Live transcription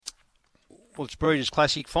Well, it's Breeders'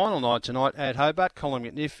 Classic final night tonight at Hobart. Colin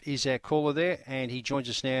McNiff is our caller there, and he joins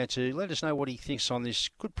us now to let us know what he thinks on this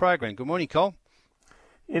good program. Good morning, Col.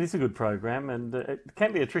 It is a good program, and it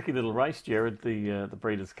can be a tricky little race, Jared, the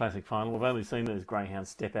Breeders' Classic final. We've only seen those greyhounds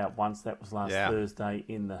step out once. That was last Thursday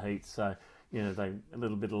in the heat. So, a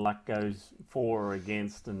little bit of luck goes for or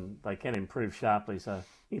against, and they can improve sharply. So,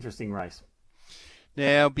 interesting race.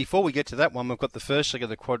 Now, before we get to that one, we've got the first leg of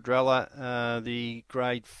the quadrella, the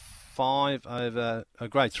Grade 3, over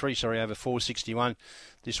 461.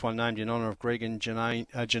 This one named in honour of Greg and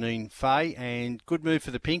Janine Fay. And good move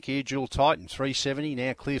for the pink here, Jewel Titan, $3.70,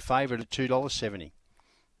 now clear favourite at $2.70.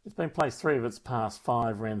 It's been placed 3 of its past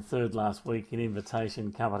 5, ran third last week in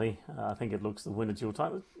Invitation Company. I think it looks the winner, Jewel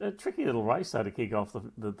Titan. A tricky little race, though, to kick off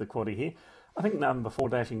the quaddie here. I think number 4,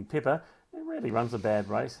 Dashing Pippa, it really runs a bad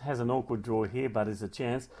race, has an awkward draw here, but is a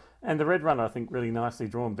chance. And the red runner, I think, really nicely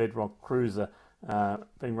drawn, Bedrock Cruiser.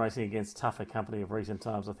 Been racing against tougher company of recent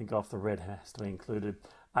times. I think off the red has to be included.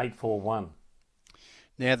 8-4-1.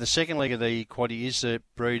 Now, the second leg of the quaddie is the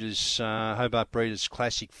Hobart Breeders'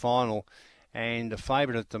 Classic final. And the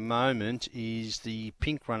favourite at the moment is the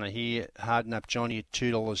pink runner here, Harden Up Johnny at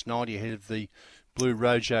 $2.90, ahead of the blue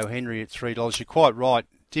Rojo Henry at $3. You're quite right.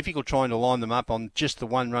 Difficult trying to line them up on just the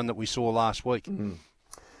one run that we saw last week. Mm.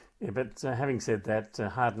 Yeah, but having said that,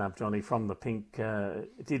 Harden Up Johnny from the pink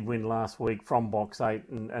did win last week from box 8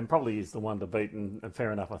 and probably is the one to beat, and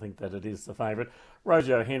fair enough, I think that it is the favourite.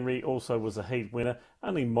 Rojo Henry also was a heat winner,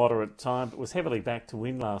 only moderate time, but was heavily back to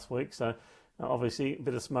win last week, so obviously a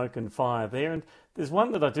bit of smoke and fire there. And there's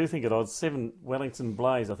one that I do think at odds, 7 Wellington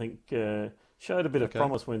Blaze, I think showed a bit of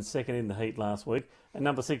promise when second in the heat last week. And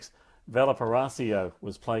number 6, Valparaiso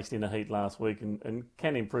was placed in a heat last week and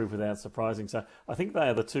can improve without surprising. So I think they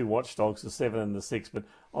are the 2 watchdogs, the 7 and the 6, but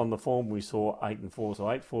on the form we saw 8 and 4,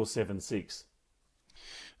 so 8, 4, 7, 6.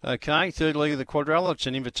 Okay, third leg of the quadrella. It's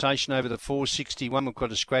an invitation over the 461. We've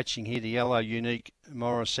got a scratching here, the yellow Unique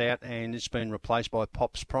Morris out, and it's been replaced by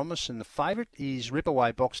Pop's Promise. And the favourite is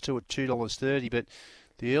Ripaway box 2 at $2.30, but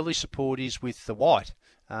the early support is with the white,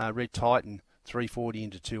 Red Titan, $3.40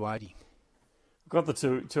 into $2.80. Got the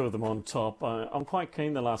two of them on top. I'm quite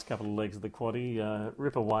keen the last couple of legs of the quaddie.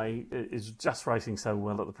 Ripaway is just racing so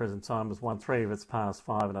well at the present time. Has won 3 of its past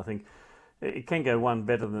 5, and I think it can go one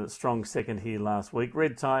better than a strong second here last week.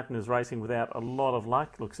 Red Titan is racing without a lot of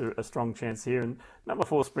luck. Looks a strong chance here. And number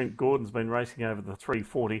 4, Sprint Gordon's been racing over the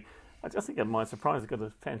 340. I just think it might surprise. It's got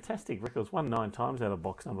a fantastic record. It's won 9 times out of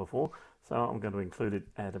box number 4. So I'm going to include it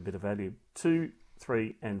at a bit of value. 2,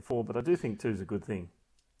 3 and 4, but I do think 2 is a good thing.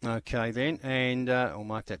 Okay then, and I'll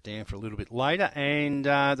mark that down for a little bit later. And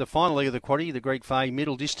the final leg of the quaddie, the Greg Fay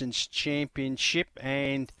Middle Distance Championship,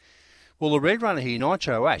 and well, the red runner here,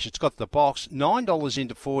 Nitro Ash, it's got the box, $9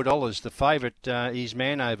 into $4. The favourite is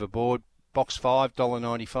Man Overboard, box $5,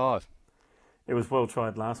 $1.95. It was well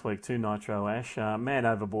tried last week too, Nitro Ash. Man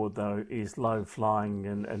Overboard, though, is low flying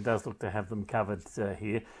and does look to have them covered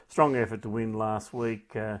here. Strong effort to win last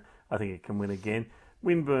week. I think it can win again.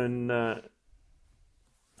 Winburn...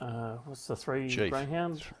 what's the 3 Chief.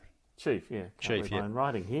 greyhounds? Chief, yeah. Chief, yeah. My own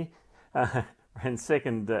writing here. Ran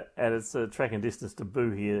second at its track and distance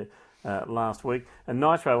debut here last week. And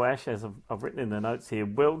Nitro Ash, as I've written in the notes here,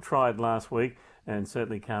 well tried last week and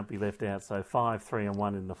certainly can't be left out. So 5, 3 and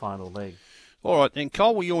 1 in the final leg. All right, then,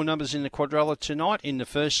 Cole, were your numbers in the quadrella tonight? In the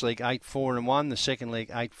first leg, 8, 4 and 1. The second leg,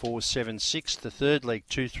 8, 4, 7, 6. The third leg,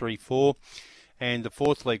 2, 3, 4. And the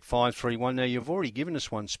fourth leg, 5-3-1. Now, you've already given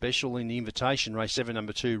us one special in the invitation race, 7,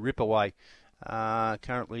 number 2, Ripaway,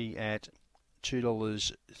 currently at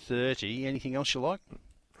 $2.30. Anything else you like?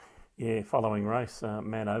 Yeah, following race,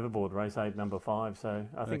 Man Overboard, race 8, number 5. So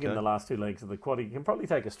I think in the last 2 legs of the quaddie, you can probably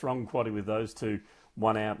take a strong quaddie with those 2,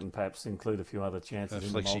 1 out, and perhaps include a few other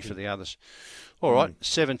chances. Flexi for the others. All right,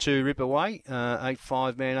 7-2 Ripaway,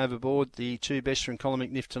 8-5 Man Overboard, the 2 best from Colin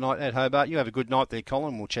McNiff tonight at Hobart. You have a good night there,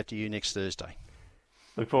 Colin. We'll chat to you next Thursday.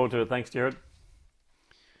 Look forward to it. Thanks, Jared.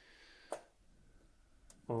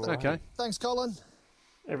 All right. Okay. Thanks, Colin.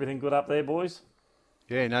 Everything good up there, boys?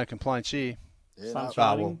 Yeah, no complaints here. Yeah, sun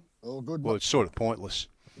shining? All good. Well, it's sort of pointless.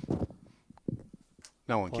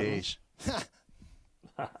 No one cares. As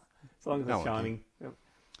long as it's shining.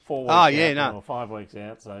 4 weeks out or 5 weeks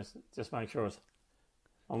out, so just make sure it's...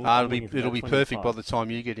 It'll be perfect by the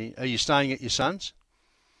time you get in. Are you staying at your son's?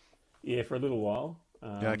 Yeah, for a little while.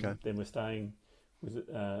 Okay. Then we're staying,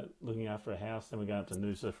 looking after a house. Then we're going up to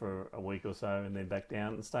Noosa for a week or so, and then back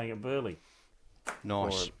down and staying at Burleigh.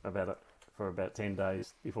 Nice. For about 10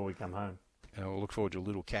 days before we come home. And we'll look forward to a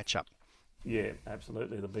little catch up. Yeah,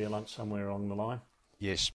 absolutely. There'll be a lunch somewhere along the line. Yes.